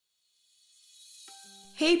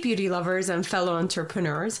Hey beauty lovers and fellow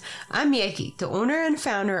entrepreneurs, I'm Yegi, the owner and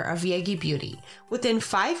founder of Yegi Beauty. Within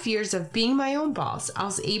 5 years of being my own boss, I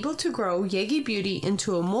was able to grow Yegi Beauty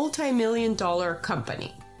into a multi-million-dollar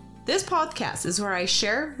company. This podcast is where I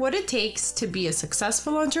share what it takes to be a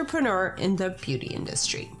successful entrepreneur in the beauty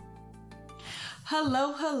industry.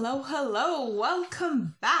 Hello.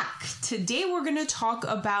 Welcome back. Today we're going to talk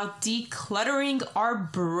about decluttering our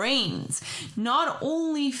brains. Not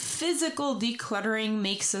only physical decluttering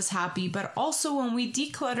makes us happy, but also when we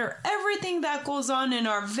declutter everything that goes on in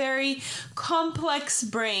our very complex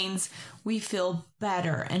brains, we feel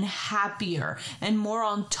better and happier and more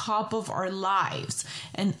on top of our lives.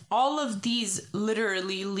 And all of these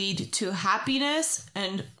literally lead to happiness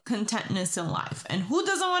and contentness in life. And who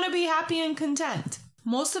doesn't want to be happy and content?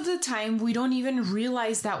 Most of the time, we don't even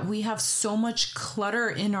realize that we have so much clutter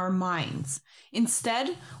in our minds.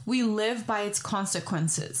 Instead, we live by its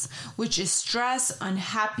consequences, which is stress,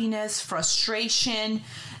 unhappiness, frustration,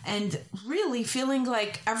 and really feeling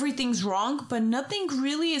like everything's wrong, but nothing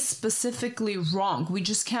really is specifically wrong. We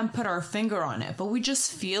just can't put our finger on it, but we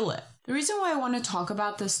just feel it. The reason why I want to talk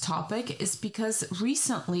about this topic is because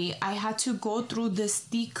recently I had to go through this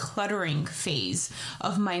decluttering phase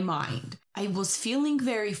of my mind. I was feeling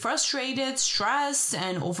very frustrated, stressed,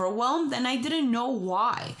 and overwhelmed, and I didn't know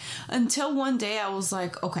why. Until one day I was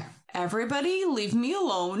like, okay, everybody leave me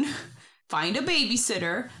alone. Find a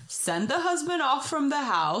babysitter, send the husband off from the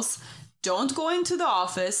house, don't go into the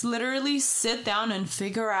office, literally sit down and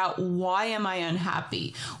figure out why am I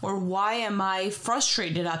unhappy or why am I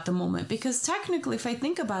frustrated at the moment? Because technically, if I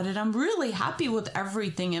think about it, I'm really happy with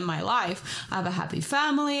everything in my life. I have a happy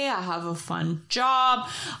family, I have a fun job,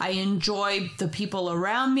 I enjoy the people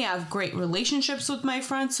around me, I have great relationships with my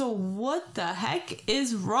friends. So what the heck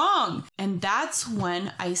is wrong? And that's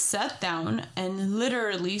when I sat down and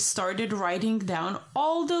literally started writing down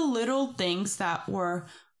all the little things that were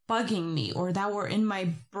bugging me or that were in my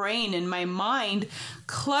brain, in my mind,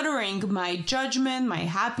 cluttering my judgment, my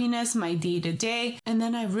happiness, my day-to-day. And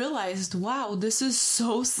then I realized, wow, this is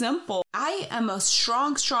so simple. I am a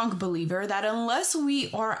strong believer that unless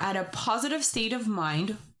we are at a positive state of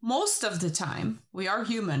mind, most of the time, we are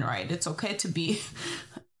human, right? It's okay to be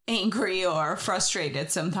angry or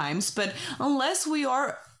frustrated sometimes, but unless we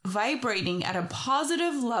are vibrating at a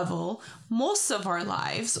positive level most of our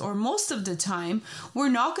lives or most of the time, we're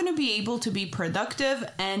not going to be able to be productive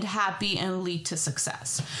and happy and lead to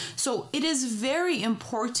success. So it is very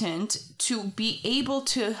important to be able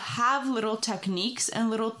to have little techniques and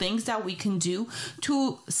little things that we can do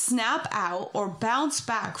to snap out or bounce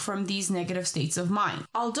back from these negative states of mind.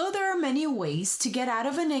 Although there are many ways to get out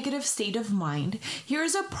of a negative state of mind,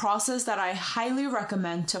 here's a process that I highly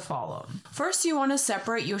recommend to follow. First, you want to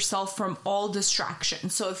separate yourself from all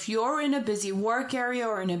distractions. So if you're in a busy work area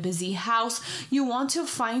or in a busy house, you want to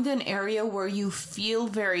find an area where you feel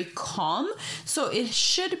very calm. So it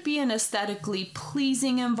should be an aesthetically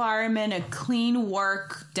pleasing environment, a clean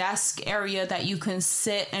work desk area that you can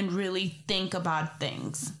sit and really think about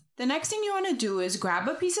things. The next thing you want to do is grab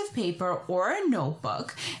a piece of paper or a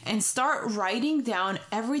notebook and start writing down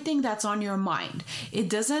everything that's on your mind. It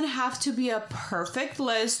doesn't have to be a perfect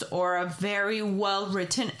list or a very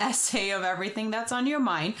well-written essay of everything that's on your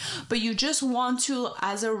mind, but you just want to,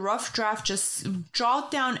 as a rough draft, just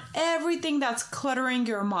jot down everything that's cluttering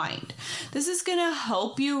your mind. This is going to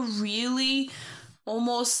help you really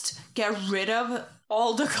almost get rid of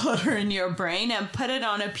all the clutter in your brain and put it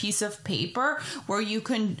on a piece of paper where you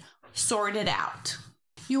can sort it out.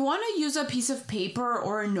 You want to use a piece of paper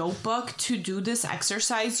or a notebook to do this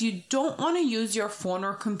exercise. You don't want to use your phone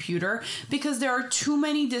or computer because there are too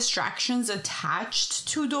many distractions attached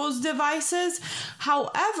to those devices.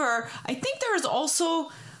 However, I think there is also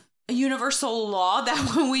a universal law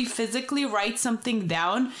that when we physically write something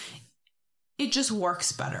down, it just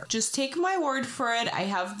works better. Just take my word for it. I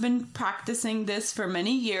have been practicing this for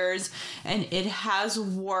many years and it has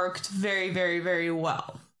worked very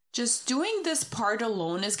well. Just doing this part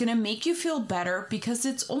alone is going to make you feel better because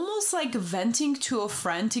it's almost like venting to a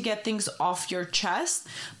friend to get things off your chest,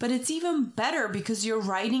 but it's even better because you're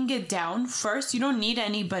writing it down. First, you don't need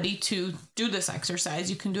anybody to do this exercise.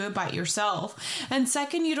 You can do it by yourself. And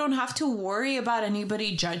second, you don't have to worry about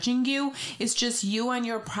anybody judging you. It's just you and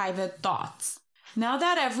your private thoughts. Now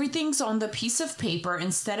that everything's on the piece of paper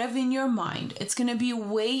instead of in your mind, it's going to be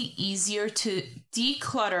way easier to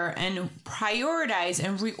declutter and prioritize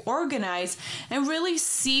and reorganize and really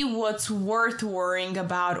see what's worth worrying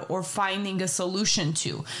about or finding a solution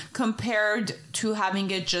to, compared to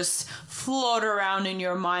having it just float around in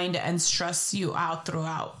your mind and stress you out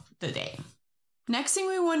throughout the day. Next thing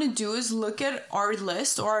we want to do is look at our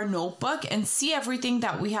list or our notebook and see everything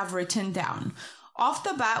that we have written down. Off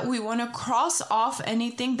the bat, we want to cross off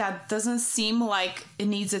anything that doesn't seem like it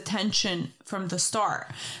needs attention from the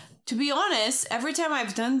start. To be honest, every time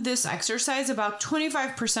I've done this exercise, about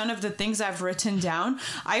 25% of the things I've written down,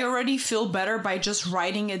 I already feel better by just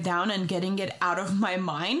writing it down and getting it out of my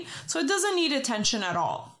mind. So it doesn't need attention at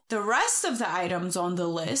all. The rest of the items on the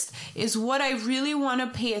list is what I really want to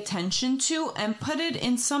pay attention to and put it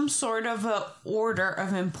in some sort of a order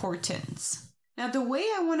of importance. Now, the way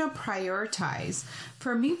I want to prioritize,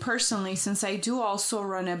 for me personally, since I do also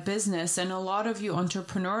run a business and a lot of you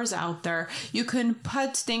entrepreneurs out there, you can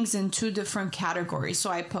put things in two different categories. So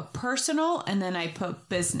I put personal and then I put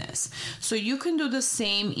business. So you can do the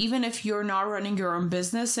same even if you're not running your own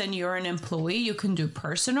business and you're an employee. You can do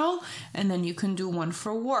personal and then you can do one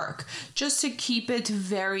for work, just to keep it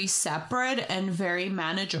very separate and very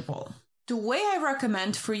manageable. The way I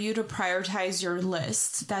recommend for you to prioritize your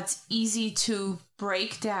list that's easy to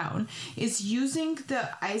break down is using the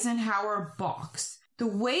Eisenhower box. The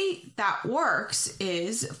way that works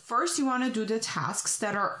is first you want to do the tasks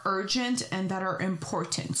that are urgent and that are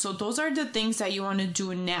important. So those are the things that you want to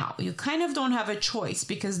do now. You kind of don't have a choice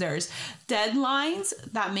because there's deadlines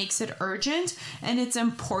that makes it urgent and it's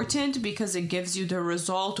important because it gives you the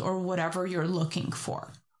result or whatever you're looking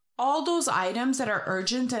for. All those items that are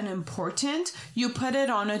urgent and important, you put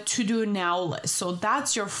it on a to-do now list. So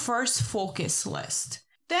that's your first focus list.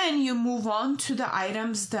 Then you move on to the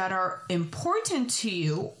items that are important to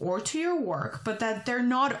you or to your work, but that they're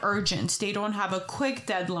not urgent. They don't have a quick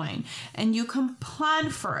deadline and you can plan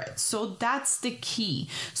for it. So that's the key.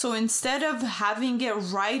 So instead of having it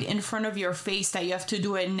right in front of your face that you have to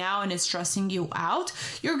do it now and it's stressing you out,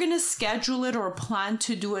 you're going to schedule it or plan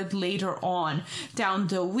to do it later on, down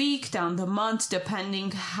the week, down the month,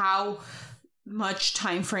 depending how much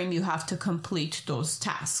time frame you have to complete those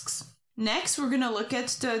tasks. Next, we're going to look at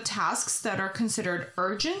the tasks that are considered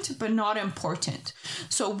urgent but not important.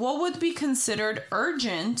 So what would be considered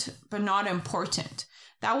urgent but not important?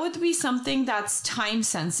 That would be something that's time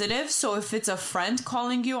sensitive. So if it's a friend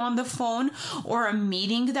calling you on the phone or a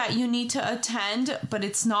meeting that you need to attend, but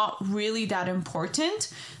it's not really that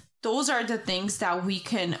important, those are the things that we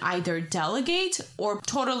can either delegate or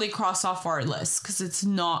totally cross off our list because it's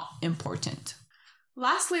not important.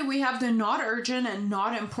 Lastly, we have the not urgent and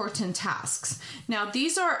not important tasks. Now,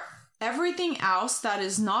 these are everything else that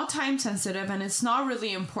is not time sensitive and it's not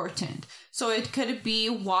really important. So it could be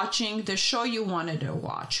watching the show you wanted to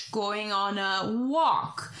watch, going on a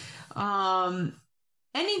walk,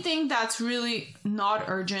 anything that's really not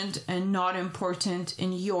urgent and not important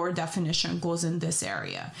in your definition goes in this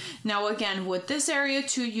area. Now, again, with this area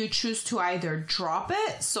too, you choose to either drop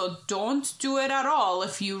it, so don't do it at all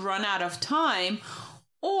if you run out of time,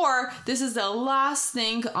 or this is the last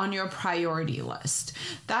thing on your priority list.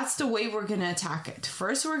 That's the way we're going to attack it.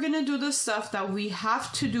 First, we're going to do the stuff that we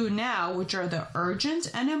have to do now, which are the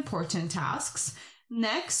urgent and important tasks.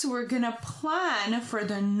 Next, we're going to plan for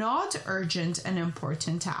the not urgent and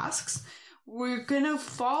important tasks. We're going to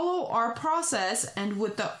follow our process, and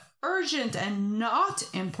with the urgent and not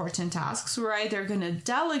important tasks, we're either going to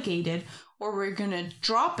delegate it or we're going to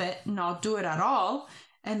drop it, not do it at all.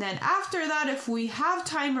 And then after that, if we have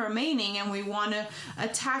time remaining and we want to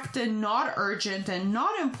attack the not urgent and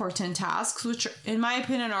not important tasks, which in my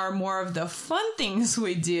opinion are more of the fun things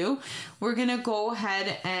we do, we're going to go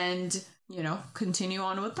ahead and, continue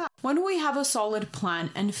on with that. When we have a solid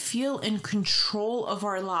plan and feel in control of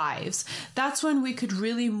our lives, that's when we could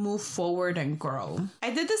really move forward and grow.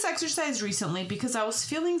 I did this exercise recently because I was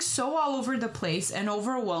feeling so all over the place and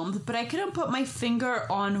overwhelmed, but I couldn't put my finger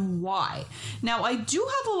on why. Now, I do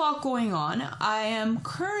have a lot going on. I am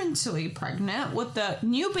currently pregnant with the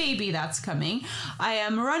new baby that's coming. I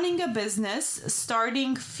am running a business,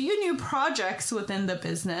 starting few new projects within the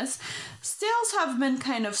business. Sales have been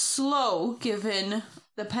kind of slow given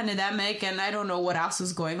the pandemic, and I don't know what else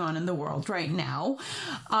is going on in the world right now.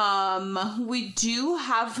 We do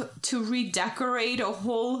have to redecorate a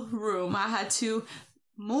whole room. I had to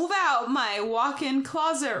move out my walk-in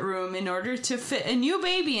closet room in order to fit a new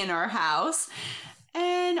baby in our house.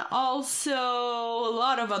 And also a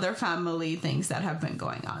lot of other family things that have been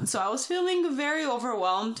going on. So I was feeling very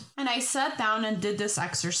overwhelmed, and I sat down and did this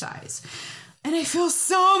exercise. And I feel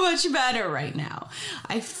so much better right now.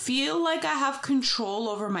 I feel like I have control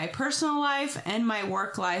over my personal life and my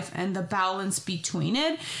work life and the balance between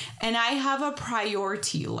it. And I have a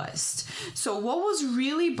priority list. So what was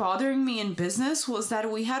really bothering me in business was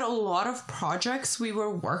that we had a lot of projects we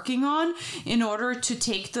were working on in order to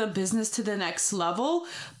take the business to the next level.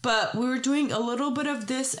 But we were doing a little bit of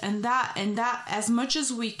this and that as much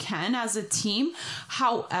as we can as a team.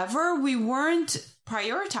 However, we weren't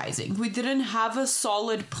prioritizing. We didn't have a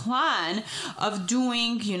solid plan of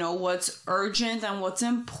doing, what's urgent and what's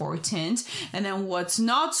important, and then what's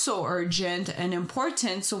not so urgent and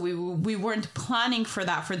important. So we weren't planning for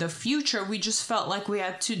that for the future. We just felt like we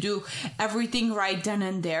had to do everything right then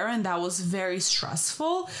and there, and that was very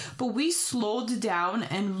stressful. But we slowed down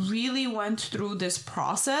and really went through this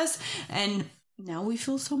process, and now we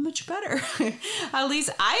feel so much better. At least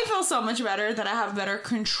I feel so much better that I have better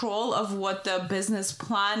control of what the business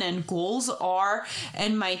plan and goals are.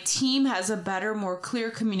 And my team has a better, more clear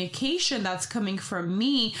communication that's coming from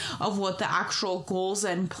me of what the actual goals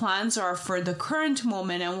and plans are for the current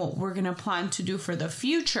moment and what we're going to plan to do for the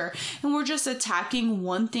future. And we're just attacking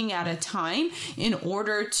one thing at a time in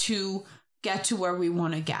order to get to where we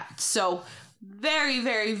want to get. So very,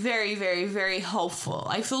 very, very, very, very helpful.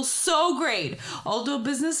 I feel so great. Although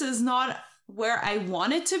business is not where I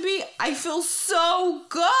want it to be, I feel so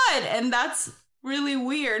good. And that's really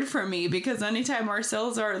weird for me because anytime our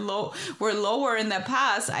sales were lower in the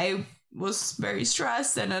past, I was very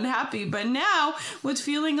stressed and unhappy. But now with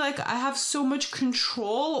feeling like I have so much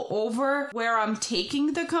control over where I'm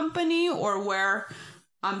taking the company or where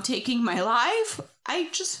I'm taking my life, I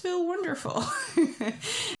just feel wonderful.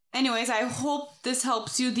 Anyways, I hope this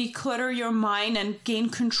helps you declutter your mind and gain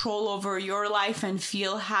control over your life and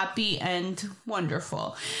feel happy and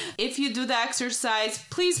wonderful. If you do the exercise,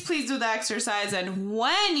 please do the exercise. And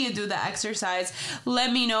when you do the exercise,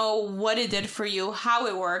 let me know what it did for you, how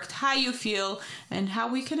it worked, how you feel, and how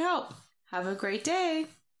we can help. Have a great day.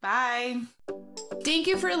 Bye. Thank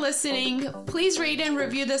you for listening. Please rate and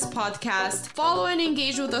review this podcast. Follow and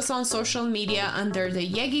engage with us on social media under the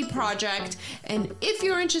Yegi Project. And if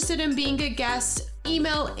you're interested in being a guest,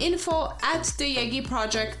 email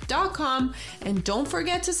info@theyegiproject.com. And don't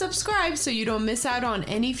forget to subscribe so you don't miss out on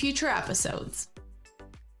any future episodes.